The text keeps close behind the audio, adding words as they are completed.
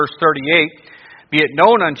Verse 38, Be it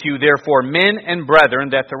known unto you, therefore, men and brethren,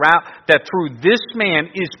 that through this man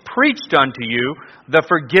is preached unto you the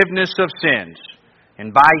forgiveness of sins.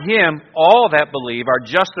 And by him all that believe are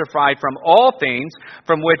justified from all things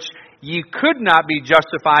from which ye could not be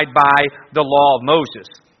justified by the law of Moses.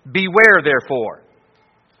 Beware, therefore,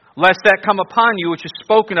 lest that come upon you which is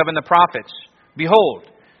spoken of in the prophets. Behold,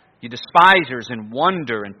 ye despisers, and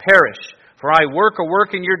wonder, and perish. For I work a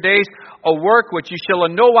work in your days, a work which ye shall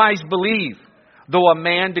in no wise believe, though a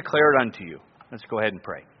man declare it unto you. Let's go ahead and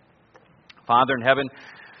pray. Father in heaven,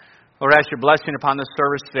 Lord, I ask your blessing upon this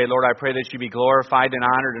service today. Lord, I pray that you be glorified and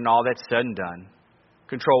honored in all that's said and done.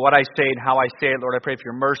 Control what I say and how I say it. Lord, I pray for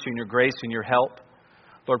your mercy and your grace and your help.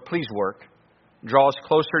 Lord, please work. Draw us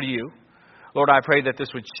closer to you. Lord, I pray that this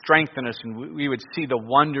would strengthen us and we would see the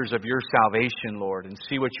wonders of your salvation, Lord, and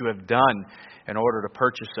see what you have done in order to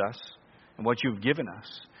purchase us and what you've given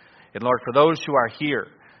us. And Lord, for those who are here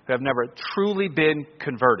who have never truly been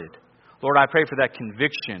converted, Lord, I pray for that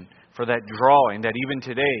conviction, for that drawing, that even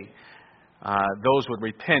today those would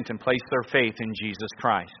repent and place their faith in Jesus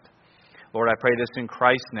Christ. Lord, I pray this in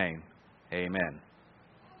Christ's name. Amen.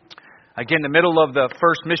 Again, in the middle of the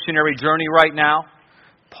first missionary journey right now,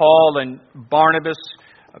 Paul and Barnabas,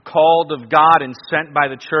 called of God and sent by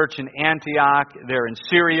the church in Antioch, they're in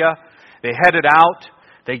Syria. They headed out.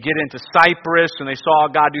 They get into Cyprus, and they saw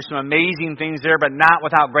God do some amazing things there, but not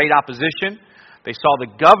without great opposition. They saw the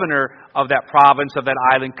governor of that province, of that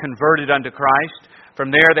island, converted unto Christ.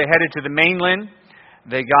 From there, they headed to the mainland.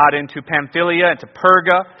 They got into Pamphylia, into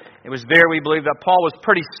Perga. It was there, we believe, that Paul was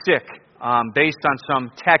pretty sick, based on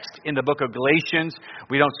some text in the book of Galatians.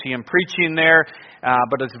 We don't see him preaching there,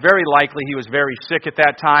 but it's very likely he was very sick at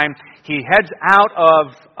that time. He heads out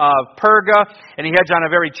of Perga, and he heads on a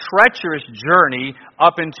very treacherous journey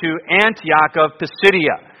up into Antioch of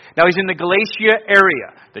Pisidia. Now, he's in the Galatia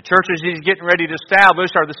area. The churches he's getting ready to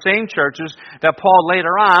establish are the same churches that Paul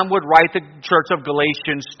later on would write the church of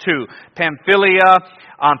Galatians to. Pamphylia,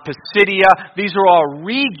 Pisidia, these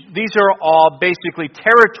are all basically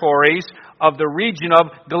territories of the region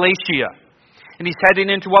of Galatia. And he's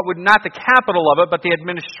heading into what would not the capital of it, but the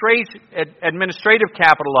administrative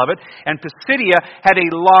capital of it. And Pisidia had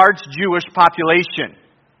a large Jewish population.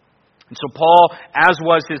 And so Paul, as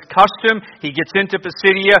was his custom, he gets into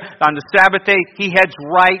Pisidia. On the Sabbath day, he heads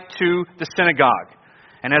right to the synagogue.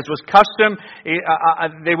 And as was custom,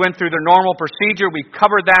 they went through the normal procedure. We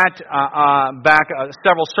covered that back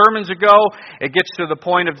several sermons ago. It gets to the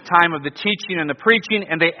point of the time of the teaching and the preaching,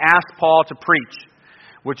 and they asked Paul to preach,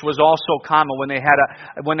 which was also common when they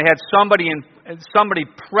had somebody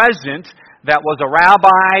present that was a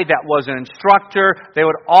rabbi, that was an instructor. They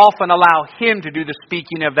would often allow him to do the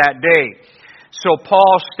speaking of that day. So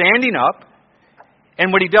Paul's standing up, and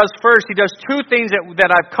what he does first, he does two things that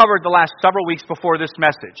I've covered the last several weeks before this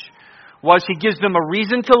message. Was he gives them a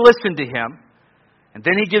reason to listen to him, and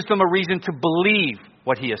then he gives them a reason to believe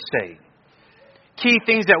what he is saying. Key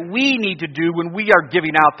things that we need to do when we are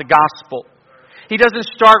giving out the gospel. He doesn't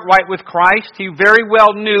start right with Christ. He very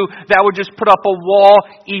well knew that would just put up a wall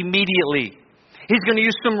immediately. He's going to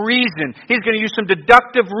use some reason. He's going to use some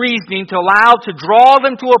deductive reasoning to draw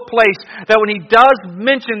them to a place that when he does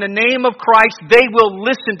mention the name of Christ, they will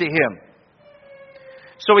listen to him.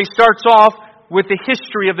 So he starts off with the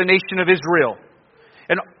history of the nation of Israel.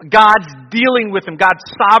 And God's dealing with them, God's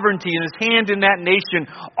sovereignty and his hand in that nation,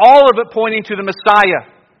 all of it pointing to the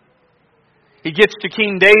Messiah. He gets to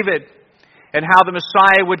King David and how the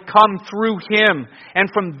Messiah would come through him.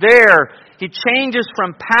 And from there, he changes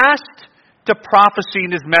from past to prophecy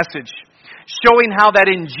in his message, showing how that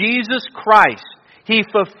in Jesus Christ, he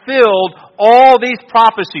fulfilled all these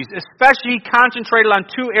prophecies. Especially, he concentrated on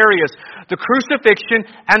two areas, the crucifixion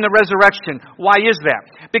and the resurrection. Why is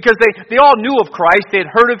that? Because they all knew of Christ. They had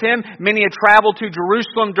heard of him. Many had traveled to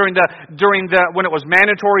Jerusalem during the when it was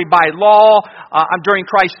mandatory by law. During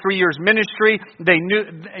Christ's 3 years ministry, they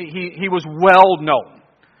knew he was well known.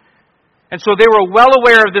 And so they were well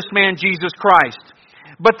aware of this man, Jesus Christ.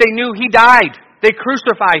 But they knew he died. They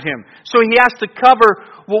crucified him. So he has to cover,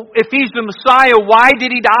 well, if he's the Messiah, why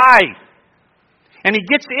did he die? And he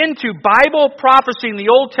gets into Bible prophecy in the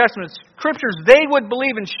Old Testament scriptures they would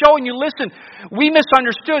believe in, showing you, listen, we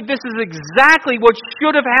misunderstood. This is exactly what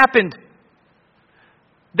should have happened.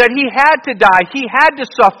 That he had to die. He had to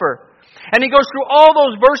suffer. And he goes through all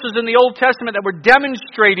those verses in the Old Testament that were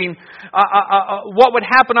demonstrating what would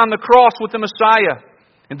happen on the cross with the Messiah.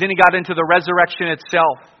 And then he got into the resurrection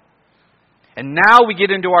itself. And now we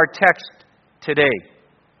get into our text today.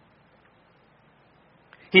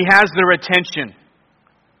 He has their attention.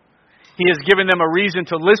 He has given them a reason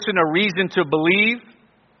to listen, a reason to believe.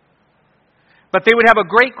 But they would have a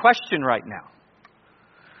great question right now.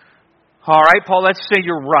 All right, Paul, let's say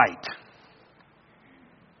you're right.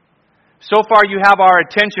 So far you have our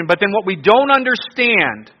attention, but then what we don't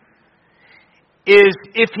understand is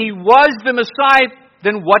if he was the Messiah,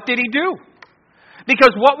 then what did he do?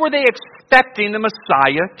 Because what were they expecting the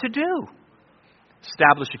Messiah to do?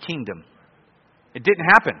 Establish a kingdom. It didn't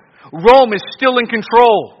happen. Rome is still in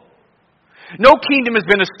control. No kingdom has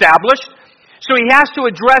been established. So he has to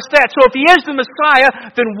address that. So if he is the Messiah,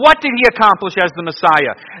 then what did he accomplish as the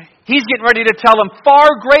Messiah? He's getting ready to tell them far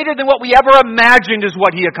greater than what we ever imagined is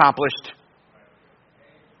what he accomplished.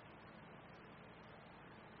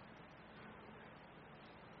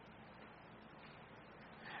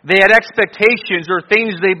 They had expectations or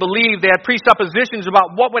things they believed. They had presuppositions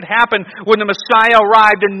about what would happen when the Messiah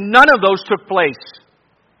arrived, and none of those took place.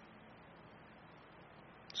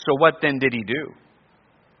 So what then did he do?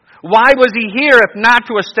 Why was he here if not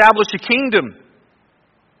to establish a kingdom?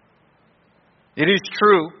 It is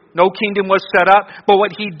true, no kingdom was set up, but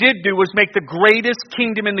what he did do was make the greatest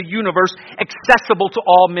kingdom in the universe accessible to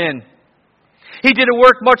all men. He did a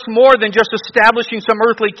work much more than just establishing some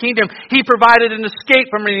earthly kingdom. He provided an escape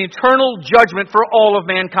from an eternal judgment for all of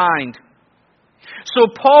mankind. So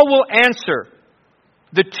Paul will answer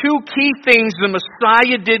the two key things the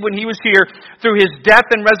Messiah did when he was here through his death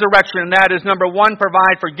and resurrection. And that is, number one,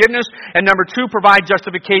 provide forgiveness. And number two, provide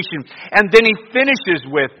justification. And then he finishes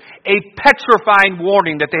with a petrifying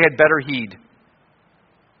warning that they had better heed.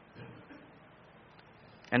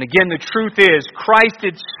 And again, the truth is, Christ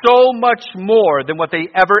did so much more than what they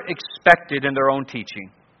ever expected in their own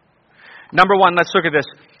teaching. Number one, let's look at this.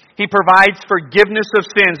 He provides forgiveness of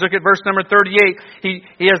sins. Look at verse number 38.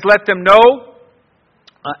 He has let them know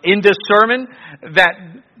in this sermon that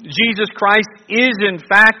Jesus Christ is in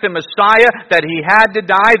fact the Messiah, that He had to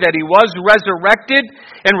die, that He was resurrected.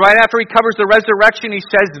 And right after He covers the resurrection, He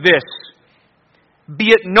says this: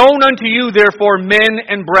 "Be it known unto you, therefore, men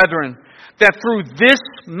and brethren, that through this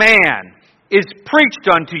man is preached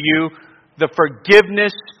unto you the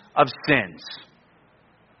forgiveness of sins."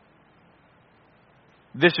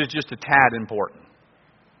 This is just a tad important.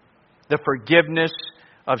 The forgiveness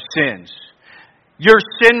of sins. Your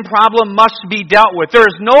sin problem must be dealt with. There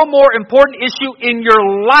is no more important issue in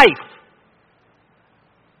your life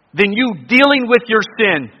than you dealing with your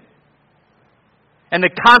sin and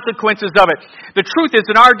the consequences of it. The truth is,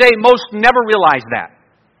 in our day, most never realize that.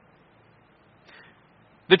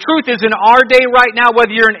 The truth is, in our day right now,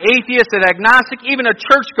 whether you're an atheist, an agnostic, even a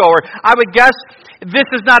churchgoer, I would guess this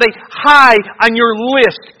is not a high on your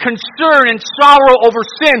list. Concern and sorrow over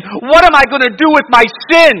sin. What am I going to do with my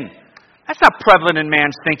sin? That's not prevalent in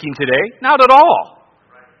man's thinking today. Not at all.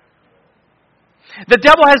 The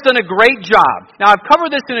devil has done a great job. Now, I've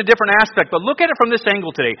covered this in a different aspect, but look at it from this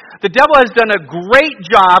angle today. The devil has done a great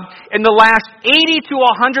job in the last 80 to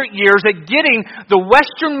 100 years at getting the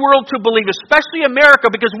Western world to believe, especially America,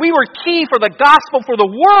 because we were key for the gospel for the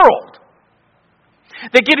world.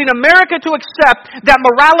 They're getting America to accept that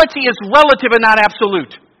morality is relative and not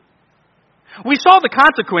absolute. We saw the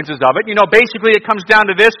consequences of it. Basically it comes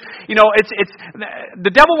down to this. It's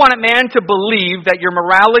the devil wanted man to believe that your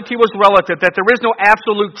morality was relative, that there is no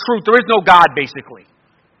absolute truth, there is no God, basically.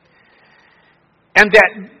 And that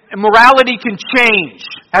morality can change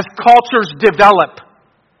as cultures develop.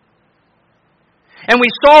 And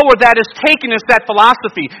we saw where that has taken us, that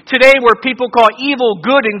philosophy. Today where people call evil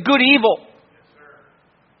good and good evil.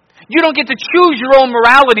 You don't get to choose your own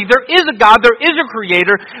morality. There is a God, there is a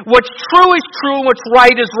Creator. What's true is true, and what's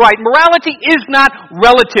right is right. Morality is not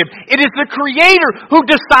relative. It is the Creator who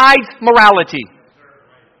decides morality.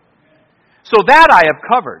 So that I have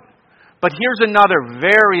covered. But here's another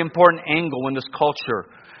very important angle when this culture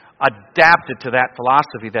adapted to that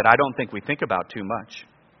philosophy that I don't think we think about too much.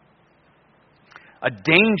 A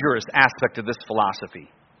dangerous aspect of this philosophy.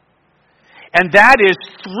 And that is,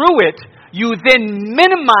 through it, you then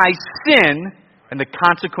minimize sin and the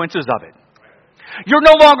consequences of it. You're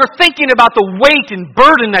no longer thinking about the weight and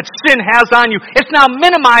burden that sin has on you. It's now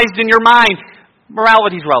minimized in your mind.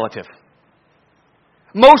 Morality is relative.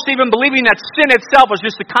 Most even believing that sin itself is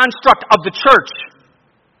just a construct of the church.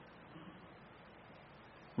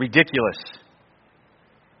 Ridiculous.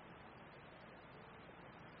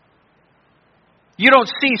 You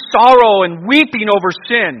don't see sorrow and weeping over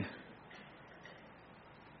sin.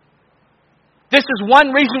 This is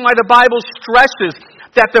one reason why the Bible stresses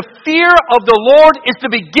that the fear of the Lord is the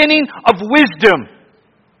beginning of wisdom.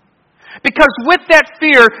 Because with that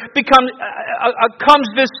fear comes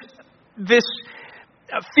this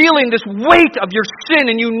feeling, this weight of your sin,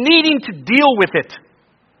 and you needing to deal with it.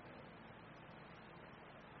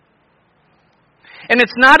 And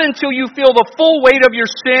it's not until you feel the full weight of your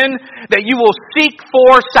sin that you will seek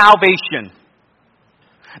for salvation.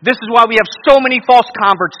 This is why we have so many false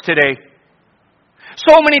converts today.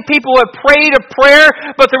 So many people have prayed a prayer,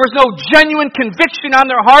 but there was no genuine conviction on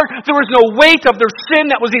their heart. There was no weight of their sin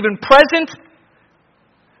that was even present.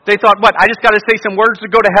 They thought, what, I just got to say some words to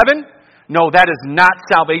go to heaven? No, that is not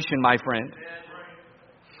salvation, my friend.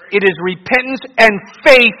 It is repentance and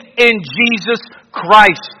faith in Jesus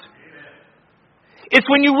Christ. It's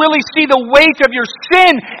when you really see the weight of your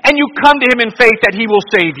sin and you come to Him in faith that He will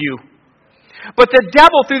save you. But the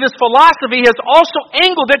devil, through this philosophy, has also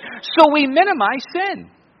angled it so we minimize sin.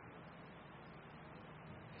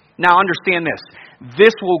 Now understand this.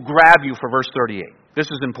 This will grab you for verse 38. This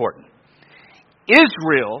is important.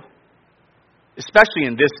 Israel, especially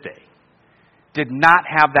in this day, did not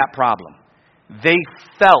have that problem. They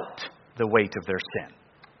felt the weight of their sin.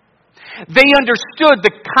 They understood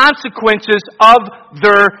the consequences of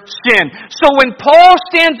their sin. So when Paul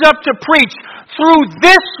stands up to preach, through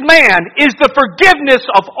this man is the forgiveness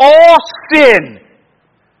of all sin.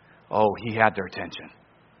 Oh, he had their attention.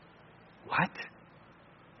 What?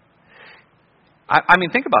 I mean,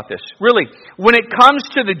 think about this. Really, when it comes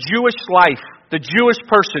to the Jewish life, the Jewish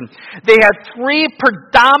person, they had three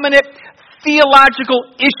predominant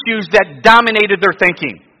theological issues that dominated their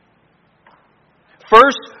thinking.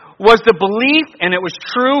 First was the belief, and it was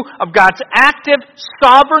true, of God's active,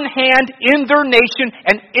 sovereign hand in their nation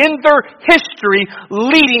and in their history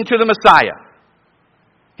leading to the Messiah.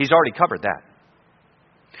 He's already covered that.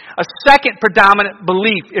 A second predominant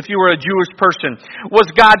belief, if you were a Jewish person, was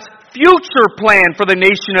God's future plan for the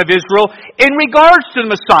nation of Israel in regards to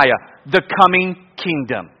the Messiah, the coming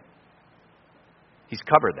kingdom. He's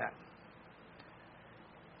covered that.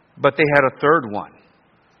 But they had a third one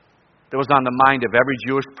that was on the mind of every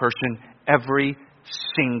Jewish person every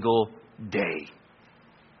single day.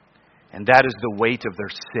 And that is the weight of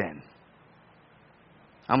their sin.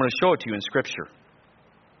 I'm going to show it to you in Scripture.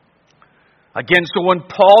 Again, so when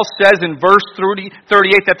Paul says in verse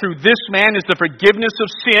 38 that through this man is the forgiveness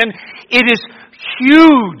of sin, it is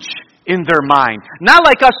huge in their mind. Not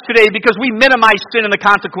like us today, because we minimize sin and the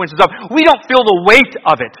consequences of it. We don't feel the weight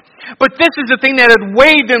of it. But this is the thing that had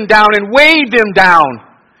weighed them down and weighed them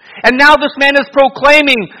down. And now this man is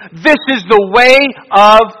proclaiming, this is the way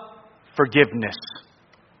of forgiveness.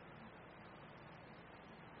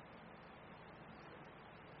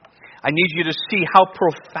 I need you to see how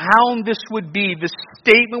profound this would be, this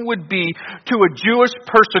statement would be to a Jewish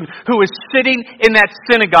person who is sitting in that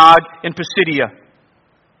synagogue in Pisidia.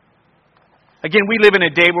 Again, we live in a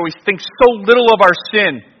day where we think so little of our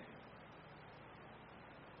sin.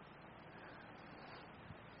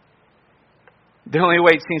 The only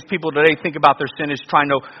way it seems people today think about their sin is trying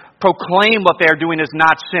to proclaim what they are doing is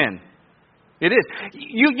not sin. It is.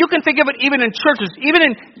 You can think of it even in churches, even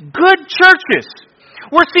in good churches.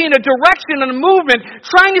 We're seeing a direction and a movement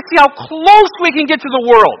trying to see how close we can get to the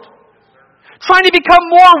world. Trying to become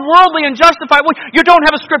more worldly and justified. Well, you don't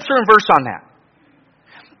have a scripture and verse on that.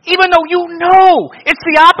 Even though you know it's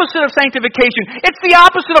the opposite of sanctification. It's the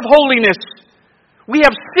opposite of holiness. We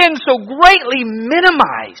have sin so greatly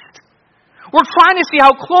minimized. We're trying to see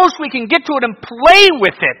how close we can get to it and play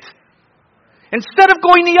with it instead of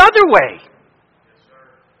going the other way.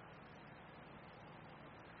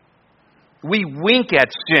 We wink at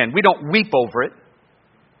sin. We don't weep over it.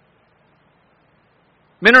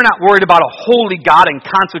 Men are not worried about a holy God and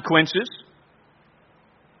consequences.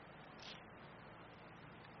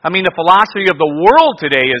 I mean, the philosophy of the world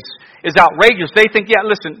today is outrageous. They think, yeah,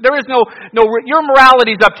 listen, there is no, your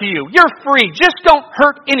morality is up to you. You're free. Just don't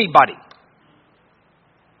hurt anybody.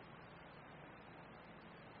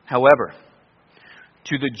 However,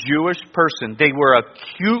 to the Jewish person, they were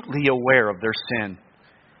acutely aware of their sin,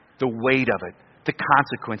 the weight of it, the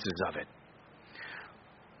consequences of it.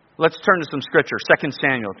 Let's turn to some scripture. 2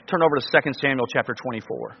 Samuel. Turn over to 2 Samuel chapter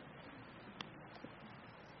 24.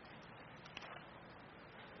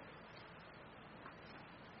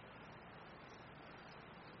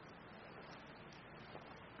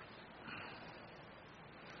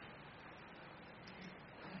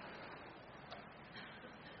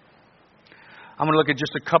 I'm going to look at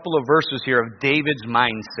just a couple of verses here of David's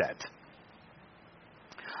mindset.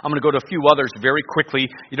 I'm going to go to a few others very quickly.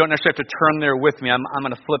 You don't necessarily have to turn there with me. I'm going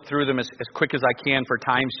to flip through them as quick as I can for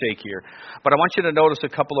time's sake here. But I want you to notice a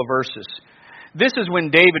couple of verses. This is when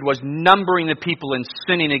David was numbering the people and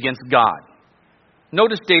sinning against God.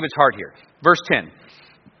 Notice David's heart here. Verse 10.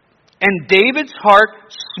 And David's heart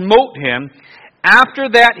smote him after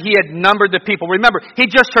that he had numbered the people. Remember, he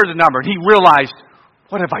just heard the number. He realized,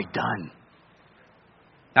 what have I done?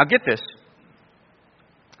 Now get this.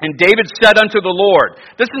 And David said unto the Lord,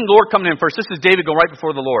 this isn't the Lord coming in first, this is David going right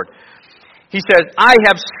before the Lord. He says, I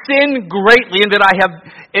have sinned greatly in that I have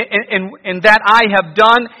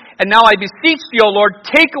done, and now I beseech thee, O Lord,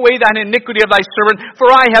 take away thine iniquity of thy servant,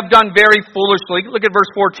 for I have done very foolishly. Look at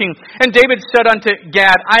verse 14. And David said unto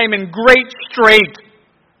Gad, I am in great strait.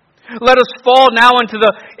 Let us fall now into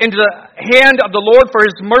the hand of the Lord, for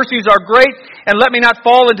his mercies are great, and let me not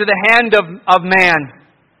fall into the hand of man.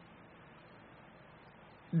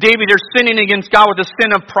 David is sinning against God with the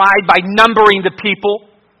sin of pride by numbering the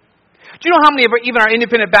people. Do you know how many of even our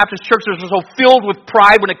independent Baptist churches are so filled with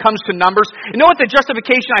pride when it comes to numbers? You know what the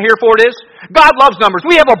justification I hear for it is? God loves numbers.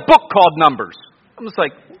 We have a book called Numbers. I'm just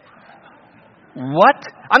like, what?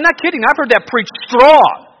 I'm not kidding. I've heard that preached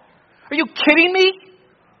strong. Are you kidding me?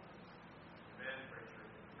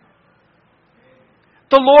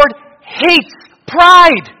 The Lord hates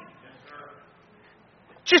pride.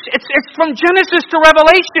 It's from Genesis to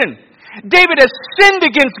Revelation. David has sinned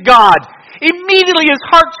against God. Immediately his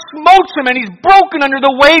heart smotes him and he's broken under the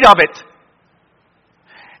weight of it.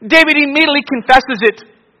 David immediately confesses it.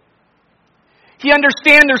 He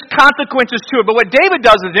understands there's consequences to it. But what David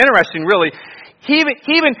does is interesting, really. He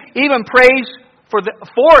even prays for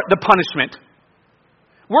the punishment.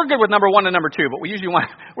 We're good with number 1 and number 2, but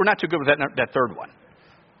we're not too good with that third one.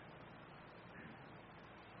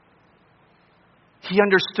 He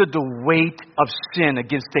understood the weight of sin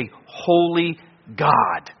against a holy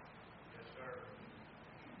God.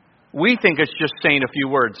 We think it's just saying a few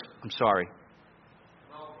words. I'm sorry.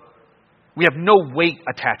 We have no weight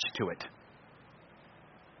attached to it.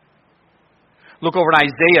 Look over in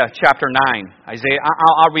Isaiah chapter 9.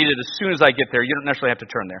 I'll read it as soon as I get there. You don't necessarily have to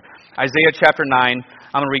turn there. Isaiah chapter 9. I'm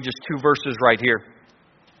going to read just 2 verses right here.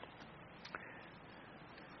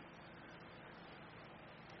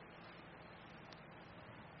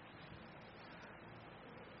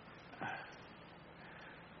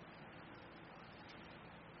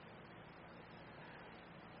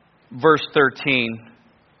 Verse 13.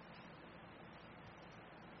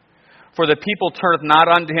 For the people turneth not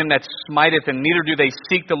unto him that smiteth, and neither do they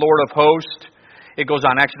seek the Lord of hosts. It goes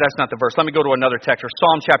on. Actually, that's not the verse. Let me go to another text. Or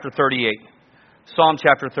Psalm chapter 38. Psalm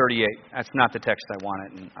chapter 38. That's not the text I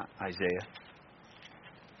wanted in Isaiah.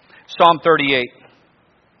 Psalm 38.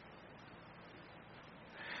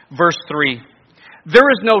 Verse 3. There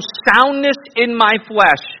is no soundness in my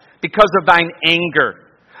flesh because of thine anger.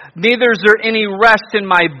 Neither is there any rest in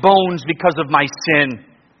my bones because of my sin.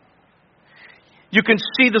 You can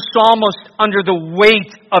see the psalmist under the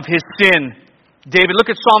weight of his sin. David, look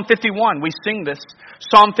at Psalm 51. We sing this.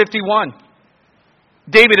 Psalm 51.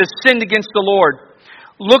 David has sinned against the Lord.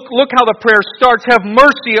 Look how the prayer starts. Have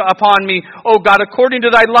mercy upon me, O God, according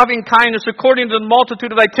to thy loving kindness, according to the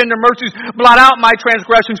multitude of thy tender mercies. Blot out my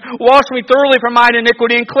transgressions. Wash me thoroughly from mine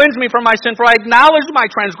iniquity and cleanse me from my sin. For I acknowledge my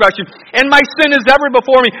transgression, and my sin is ever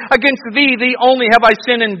before me. Against thee only have I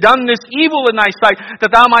sinned and done this evil in thy sight,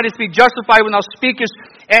 that thou mightest be justified when thou speakest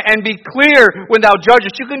and be clear when thou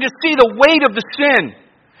judgest. You can just see the weight of the sin.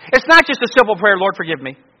 It's not just a simple prayer, Lord, forgive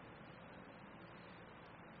me.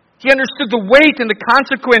 He understood the weight and the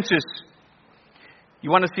consequences.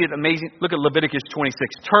 You want to see it amazing? Look at Leviticus 26.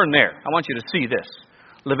 Turn there. I want you to see this.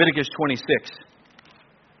 Leviticus 26.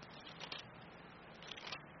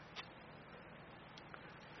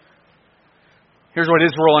 Here's what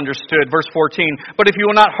Israel understood. Verse 14. But if you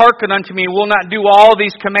will not hearken unto me, will not do all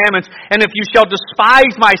these commandments, and if you shall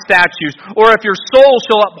despise my statutes, or if your soul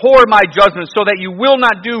shall abhor my judgments, so that you will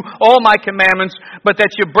not do all my commandments, but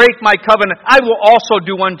that you break my covenant, I will also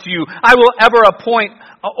do unto you. I will ever appoint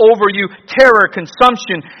over you terror,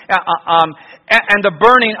 consumption, and the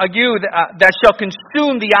burning ague that shall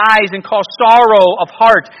consume the eyes and cause sorrow of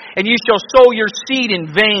heart. And you shall sow your seed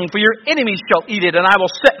in vain, for your enemies shall eat it, and I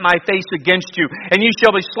will set my face against you. And you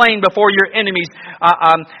shall be slain before your enemies,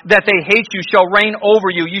 that they hate you shall reign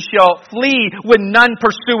over you. You shall flee when none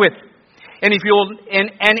pursueth. And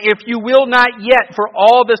if you will not yet for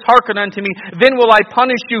all this hearken unto me, then will I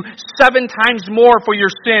punish you 7 times more for your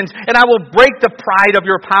sins, and I will break the pride of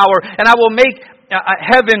your power, and I will make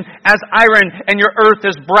heaven as iron and your earth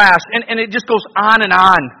as brass. And it just goes on and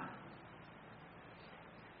on.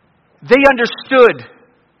 They understood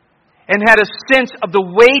and had a sense of the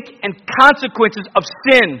weight and consequences of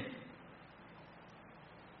sin.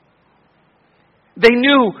 They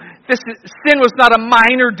knew sin was not a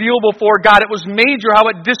minor deal before God. It was major how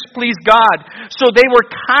it displeased God. So they were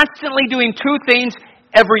constantly doing 2 things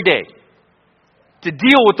every day to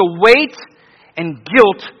deal with the weight and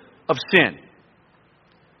guilt of sin.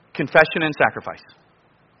 Confession and sacrifice.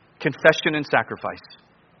 Confession and sacrifice.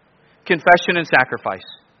 Confession and sacrifice.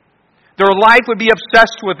 Their life would be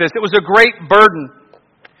obsessed with this. It was a great burden.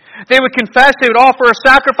 They would confess, they would offer a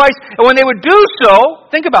sacrifice, and when they would do so,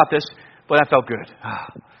 think about this, boy, that felt good.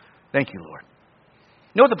 Thank you, Lord.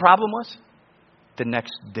 You know what the problem was? The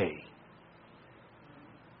next day.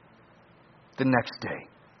 The next day,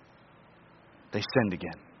 they sinned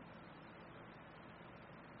again.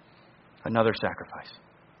 Another sacrifice.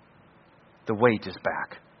 The weight is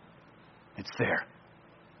back. It's there.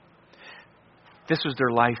 This was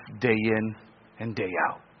their life day in and day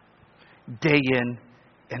out. Day in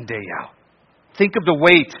and day out. Think of the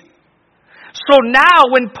weight. So now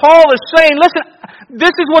when Paul is saying, listen,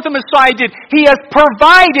 this is what the Messiah did. He has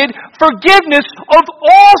provided forgiveness of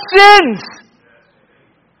all sins.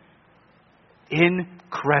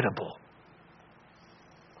 Incredible.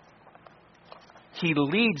 He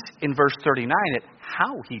leads in verse 39 at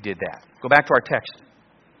how he did that. Go back to our text.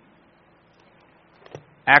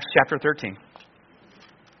 Acts chapter 13.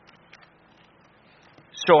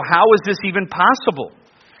 So how is this even possible?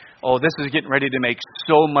 Oh, this is getting ready to make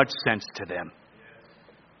so much sense to them.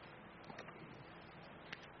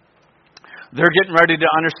 They're getting ready to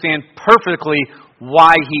understand perfectly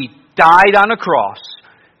why he died on a cross,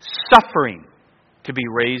 suffering to be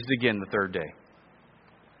raised again the third day.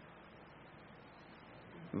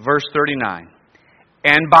 Verse 39.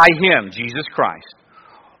 And by him, Jesus Christ,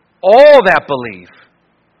 all that believe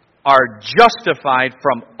are justified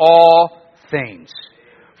from all things,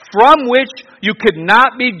 from which you could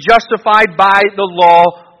not be justified by the law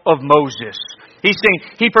of Moses. He's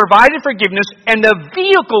saying he provided forgiveness, and the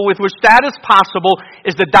vehicle with which that is possible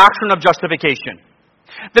is the doctrine of justification.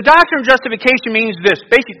 The doctrine of justification means this,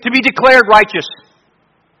 basically, to be declared righteous.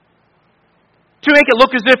 To make it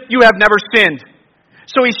look as if you have never sinned.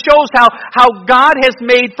 So he shows how God has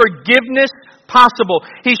made forgiveness possible.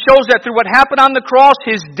 He shows that through what happened on the cross,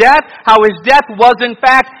 his death, how his death was in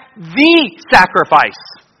fact the sacrifice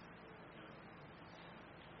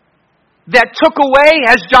that took away,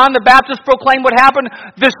 as John the Baptist proclaimed what happened,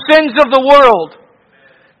 the sins of the world.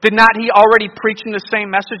 Did not he already preach in the same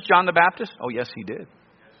message, John the Baptist? Oh, yes, he did.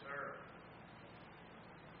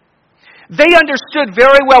 They understood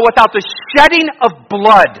very well, without the shedding of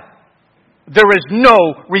blood, there is no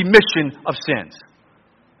remission of sins.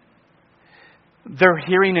 They're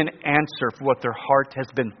hearing an answer for what their heart has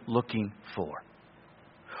been looking for.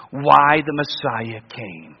 Why the Messiah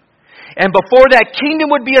came. And before that kingdom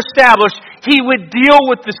would be established, he would deal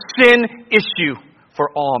with the sin issue for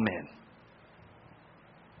all men.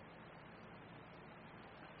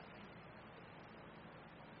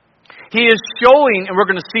 He is showing, and we're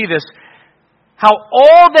going to see this, how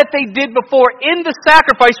all that they did before in the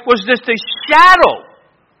sacrifice was just a shadow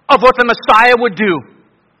of what the Messiah would do.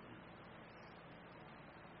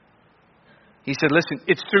 He said, listen,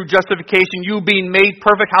 it's through justification, you being made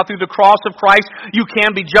perfect, how through the cross of Christ you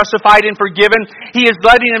can be justified and forgiven. He is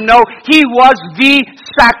letting them know he was the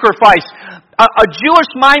sacrifice. A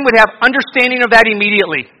Jewish mind would have understanding of that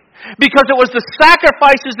immediately. Because it was the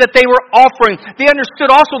sacrifices that they were offering. They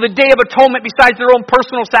understood also the Day of Atonement besides their own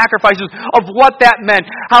personal sacrifices of what that meant.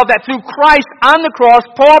 How that through Christ on the cross,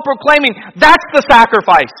 Paul proclaiming, that's the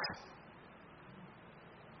sacrifice.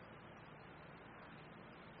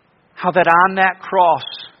 How that on that cross,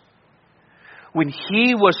 when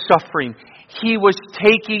he was suffering, he was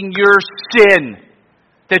taking your sin,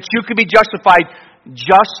 that you could be justified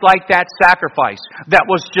just like that sacrifice. That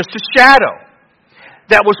was just a shadow.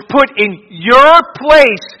 That was put in your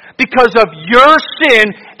place because of your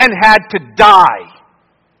sin and had to die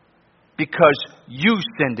because you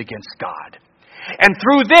sinned against God. And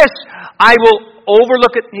through this, I will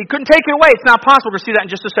overlook it. He couldn't take it away. It's not possible. We'll see that in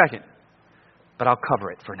just a second. But I'll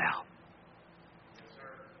cover it for now.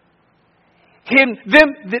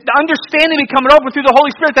 The understanding becoming open through the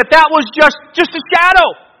Holy Spirit that was just a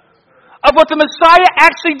shadow of what the Messiah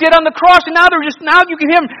actually did on the cross. And now you can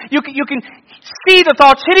hear him. You can see the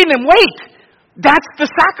thoughts hitting him. Wait, that's the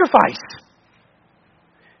sacrifice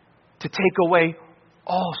to take away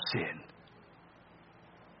all sin.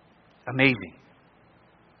 Amazing.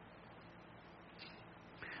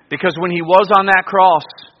 Because when he was on that cross,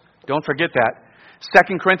 don't forget that,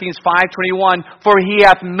 2 Corinthians 5:21, for he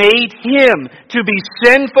hath made him to be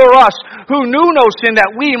sin for us, who knew no sin,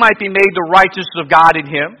 that we might be made the righteousness of God in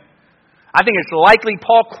him. I think it's likely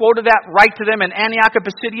Paul quoted that right to them in Antioch of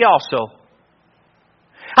Pisidia also.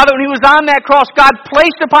 How that when he was on that cross, God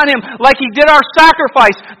placed upon him, like he did our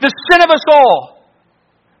sacrifice, the sin of us all.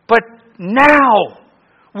 But now,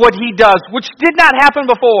 what he does, which did not happen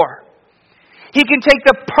before, he can take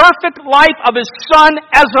the perfect life of his Son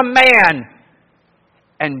as a man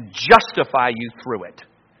and justify you through it.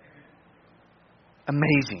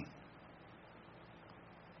 Amazing.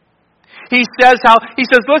 he says,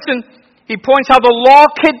 listen, he points how the law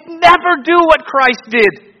could never do what Christ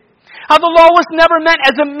did. How the law was never meant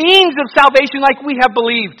as a means of salvation like we have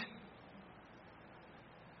believed.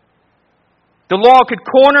 The law could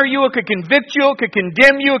corner you, it could convict you, it could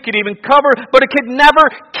condemn you, it could even cover, but it could never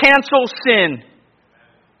cancel sin.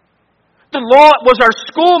 The law was our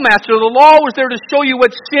schoolmaster. The law was there to show you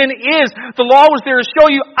what sin is. The law was there to show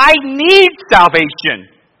you, I need salvation.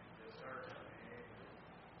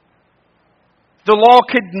 The law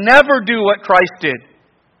could never do what Christ did.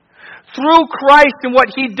 Through Christ and what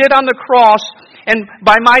He did on the cross, and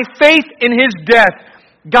by my faith in His death,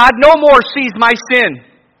 God no more sees my sin.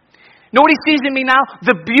 Know what He sees in me now?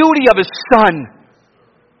 The beauty of His Son.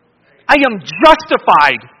 I am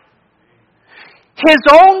justified. His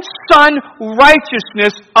own Son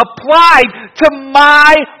righteousness applied to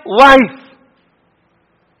my life.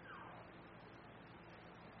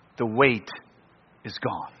 The weight is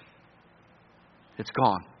gone. It's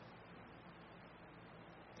gone.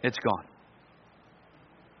 It's gone.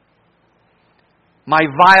 My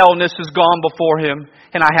vileness is gone before Him,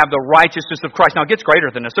 and I have the righteousness of Christ. Now it gets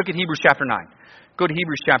greater than this. Look at Hebrews chapter 9. Go to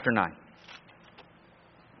Hebrews chapter 9.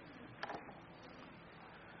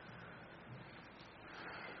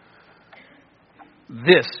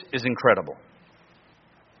 This is incredible.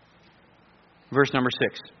 Verse number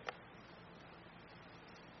 6.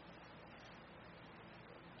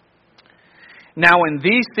 Now when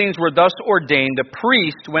these things were thus ordained, the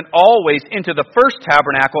priest went always into the first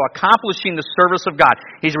tabernacle, accomplishing the service of God.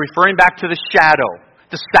 He's referring back to the shadow,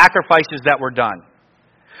 the sacrifices that were done.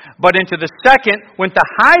 But into the second went the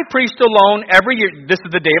high priest alone every year. This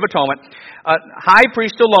is the Day of Atonement. High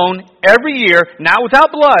priest alone every year, not without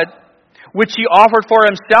blood, which he offered for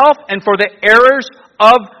himself and for the errors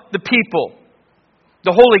of the people.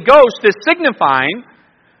 The Holy Ghost is signifying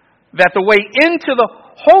that the way into the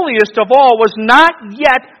holiest of all was not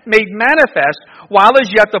yet made manifest, while as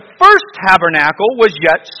yet the first tabernacle was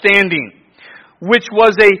yet standing, which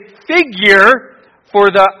was a figure for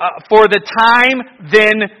the time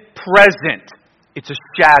then present. It's a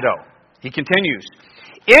shadow. He continues,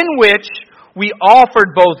 in which we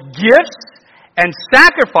offered both gifts and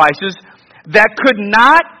sacrifices that could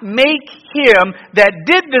not make him that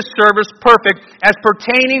did this service perfect as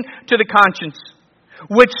pertaining to the conscience,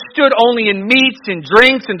 which stood only in meats and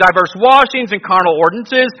drinks and diverse washings and carnal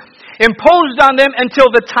ordinances, imposed on them until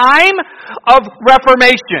the time of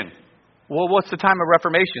Reformation. Well, what's the time of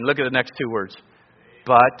Reformation? Look at the next two words.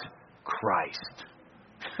 But Christ.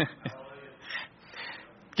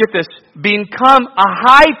 Get this. Become a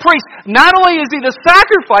high priest. Not only is He the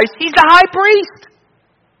sacrifice, He's the high priest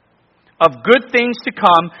of good things to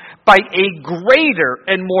come by a greater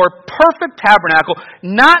and more perfect tabernacle,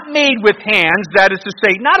 not made with hands, that is to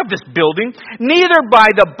say, not of this building, neither by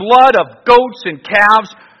the blood of goats and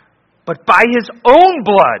calves, but by His own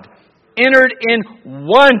blood, entered in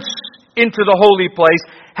once into the holy place,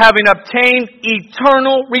 having obtained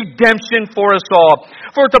eternal redemption for us all.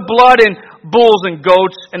 For the blood and bulls and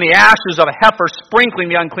goats and the ashes of a heifer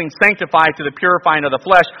sprinkling the unclean sanctified to the purifying of the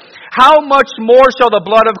flesh, how much more shall the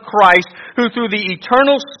blood of Christ, who through the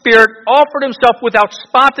eternal Spirit offered Himself without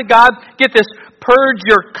spot to God, get this, purge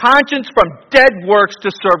your conscience from dead works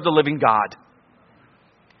to serve the living God.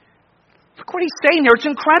 Look what He's saying here. It's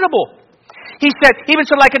incredible. He said, even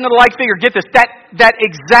so like another like figure, get this, that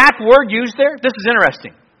exact word used there, this is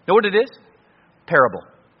interesting. Know what it is? Parable.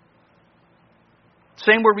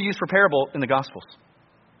 Same word we use for parable in the Gospels.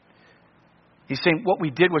 He's saying what we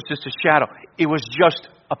did was just a shadow. It was just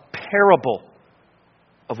a parable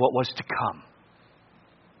of what was to come.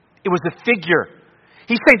 It was a figure.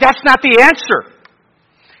 He's saying that's not the answer.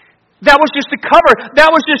 That was just the cover. That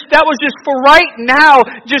was just for right now,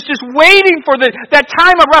 just waiting for that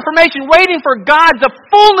time of Reformation, waiting for God, the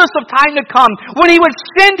fullness of time to come, when He would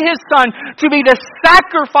send His Son to be the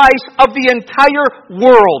sacrifice of the entire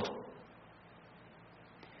world.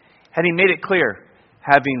 And He made it clear,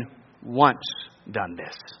 having once done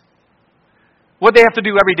this. What they have to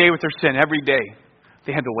do every day with their sin, every day,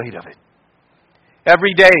 they had the weight of it.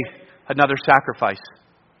 Every day, another sacrifice.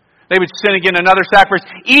 They would sin again, another sacrifice.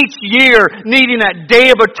 Each year, needing that Day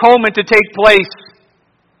of Atonement to take place.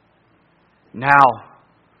 Now,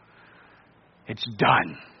 it's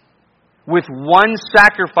done. With one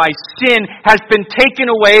sacrifice, sin has been taken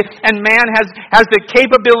away, and man has the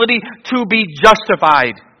capability to be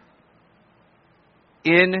justified.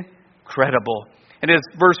 Incredible. And as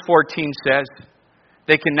verse 14 says,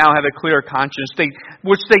 they can now have a clear conscience,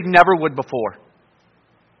 which they never would before.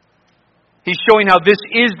 He's showing how this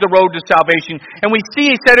is the road to salvation. And we see,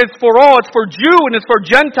 he said, it's for all. It's for Jew and it's for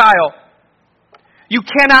Gentile. You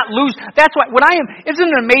cannot lose. That's why, isn't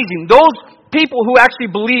it amazing? Those people who actually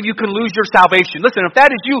believe you can lose your salvation. Listen, if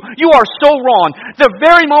that is you, you are so wrong. The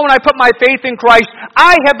very moment I put my faith in Christ,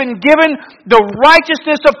 I have been given the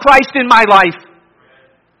righteousness of Christ in my life.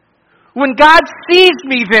 When God sees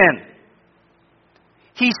me then,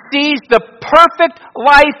 He sees the perfect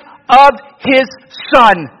life of His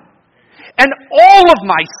Son. And all of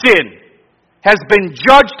my sin has been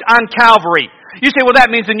judged on Calvary. You say, well, that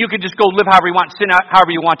means then you can just go live however you want, sin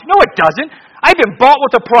however you want to. No, it doesn't. I've been bought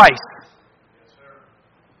with a price.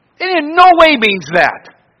 It in no way means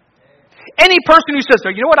that. Any person who says,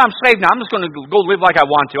 you know what, I'm saved now, I'm just going to go live like I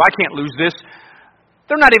want to, I can't lose this,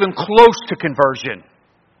 they're not even close to conversion.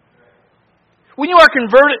 When you are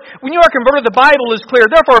converted, the Bible is clear.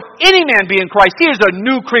 Therefore, if any man be in Christ, he is a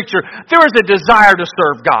new creature. There is a desire to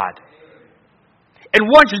serve God. And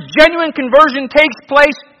once genuine conversion takes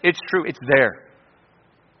place, it's true, it's there.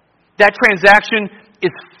 That transaction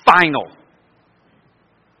is final.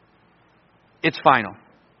 It's final.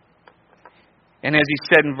 And as he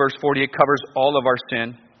said in verse 40, it covers all of our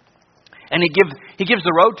sin. And he gives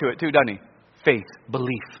the road to it too, doesn't he? Faith, belief.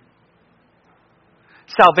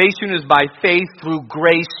 Salvation is by faith through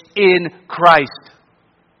grace in Christ.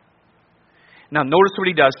 Now notice what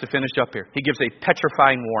he does to finish up here. He gives a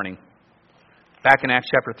petrifying warning. Back in Acts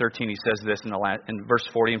chapter 13, he says this in verse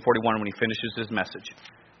 40 and 41 when he finishes his message.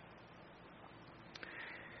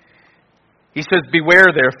 He says, beware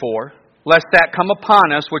therefore, lest that come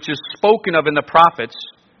upon us which is spoken of in the prophets.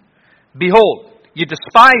 Behold, ye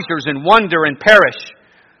despisers, and wonder and perish.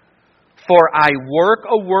 For I work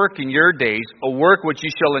a work in your days, a work which ye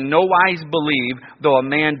shall in no wise believe, though a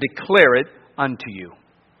man declare it unto you.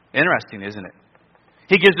 Interesting, isn't it?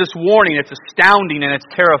 He gives this warning. It's astounding and it's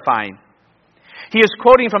terrifying. He is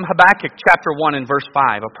quoting from Habakkuk chapter 1 and verse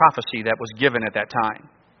 5, a prophecy that was given at that time.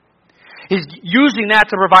 He's using that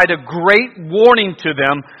to provide a great warning to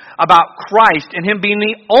them about Christ and Him being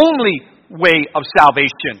the only way of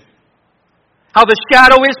salvation. How the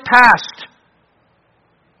shadow is past.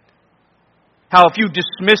 How if you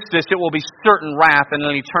dismiss this, it will be certain wrath and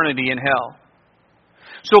an eternity in hell.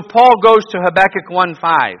 So Paul goes to Habakkuk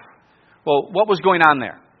 1:5. Well, what was going on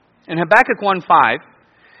there? In Habakkuk 1:5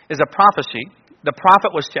 is a prophecy. The prophet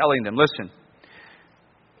was telling them, listen,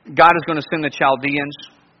 God is going to send the Chaldeans,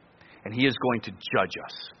 and He is going to judge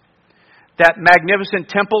us. That magnificent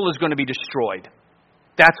temple is going to be destroyed.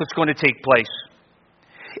 That's what's going to take place.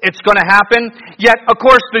 It's going to happen. Yet, of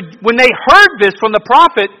course, when they heard this from the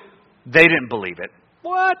prophet, they didn't believe it.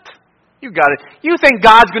 What? You got it. You think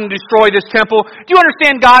God's going to destroy this temple? Do you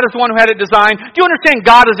understand God is the one who had it designed? Do you understand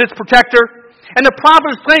God is its protector? And the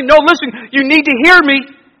prophet is saying, no, listen, you need to hear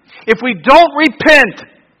me. If we don't repent,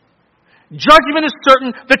 judgment is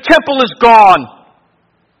certain, the temple is gone.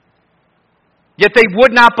 Yet they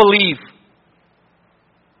would not believe.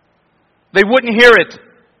 They wouldn't hear it.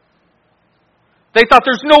 They thought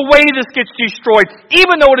there's no way this gets destroyed.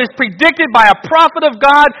 Even though it is predicted by a prophet of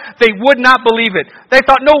God, they would not believe it. They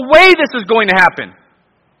thought, no way this is going to happen.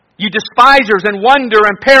 You despisers, and wonder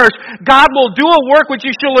and perish. God will do a work which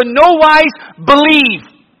you shall in no wise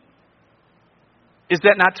believe. Is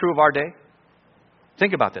that not true of our day?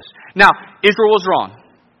 Think about this. Now, Israel was wrong.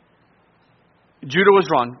 Judah was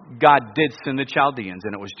wrong. God did send the Chaldeans,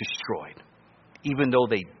 and it was destroyed. Even though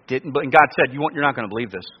they didn't. And God said, you're not going to believe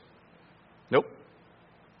this. Nope.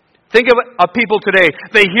 Think of people today.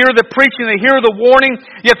 They hear the preaching, they hear the warning,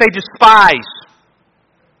 yet they despise.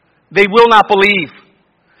 They will not believe.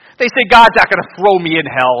 They say, God's not going to throw me in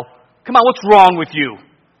hell. Come on, what's wrong with you?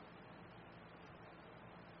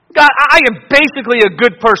 God, I am basically a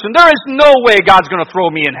good person. There is no way God's going to throw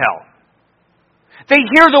me in hell. They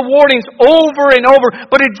hear the warnings over and over,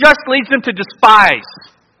 but it just leads them to despise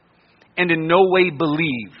and in no way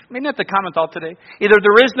believe. Isn't that the common thought today? Either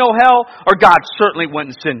there is no hell, or God certainly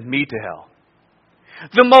wouldn't send me to hell.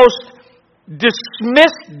 The most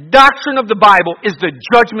dismissed doctrine of the Bible is the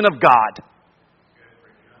judgment of God.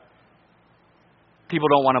 People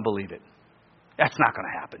don't want to believe it. That's not going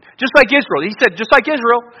to happen. Just like Israel. He said, just like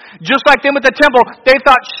Israel, just like them at the temple, they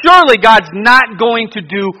thought, surely God's not going to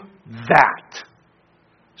do that.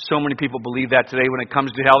 So many people believe that today when it comes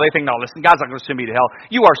to hell. They think, no, listen, God's not going to send me to hell.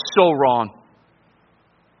 You are so wrong.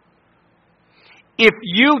 If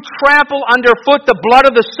you trample underfoot the blood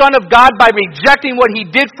of the Son of God by rejecting what He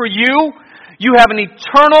did for you, you have an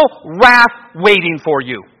eternal wrath waiting for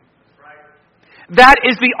you. That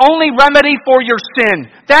is the only remedy for your sin.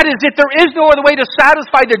 That is it. There is no other way to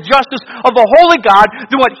satisfy the justice of the holy God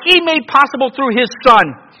than what He made possible through His Son.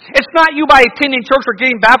 It's not you by attending church or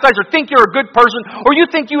getting baptized or think you're a good person or you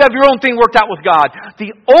think you have your own thing worked out with God.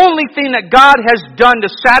 The only thing that God has done to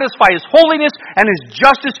satisfy His holiness and His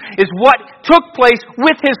justice is what took place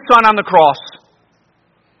with His Son on the cross.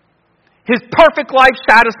 His perfect life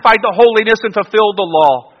satisfied the holiness and fulfilled the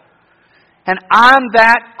law. And on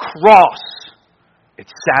that cross, it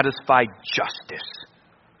satisfied justice.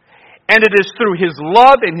 And it is through His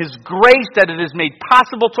love and His grace that it is made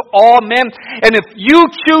possible to all men. And if you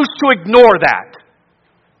choose to ignore that,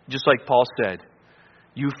 just like Paul said,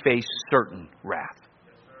 you face certain wrath.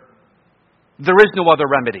 There is no other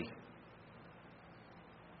remedy.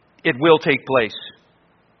 It will take place.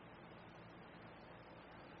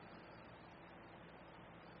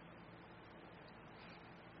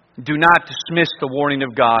 Do not dismiss the warning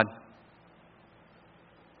of God.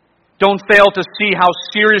 Don't fail to see how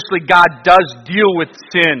seriously God does deal with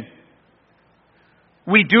sin.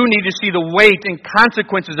 We do need to see the weight and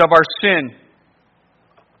consequences of our sin.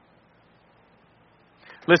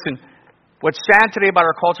 Listen, what's sad today about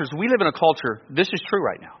our culture is we live in a culture, this is true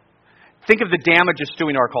right now. Think of the damage it's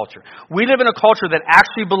doing to our culture. We live in a culture that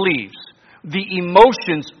actually believes the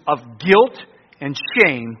emotions of guilt and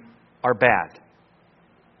shame are bad.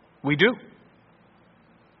 We do.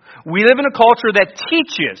 We live in a culture that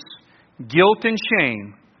teaches guilt and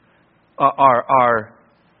shame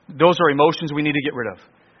those are emotions we need to get rid of.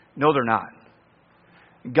 No, they're not.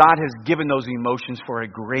 God has given those emotions for a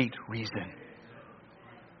great reason.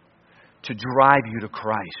 To drive you to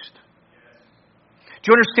Christ.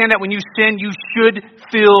 Do you understand that when you sin, you should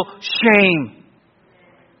feel shame?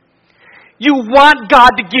 You want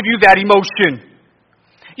God to give you that emotion.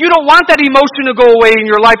 You don't want that emotion to go away in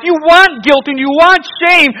your life. You want guilt and you want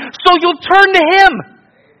shame, so you'll turn to Him.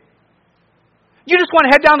 You just want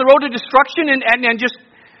to head down the road to destruction and just...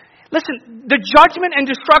 Listen, the judgment and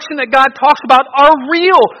destruction that God talks about are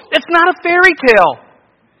real. It's not a fairy tale.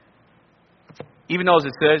 Even though, as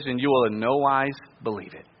it says, and you will in no wise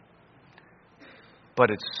believe it. But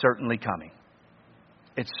it's certainly coming.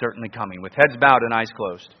 It's certainly coming. With heads bowed and eyes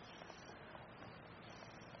closed.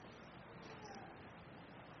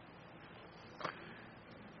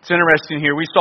 It's interesting here. We saw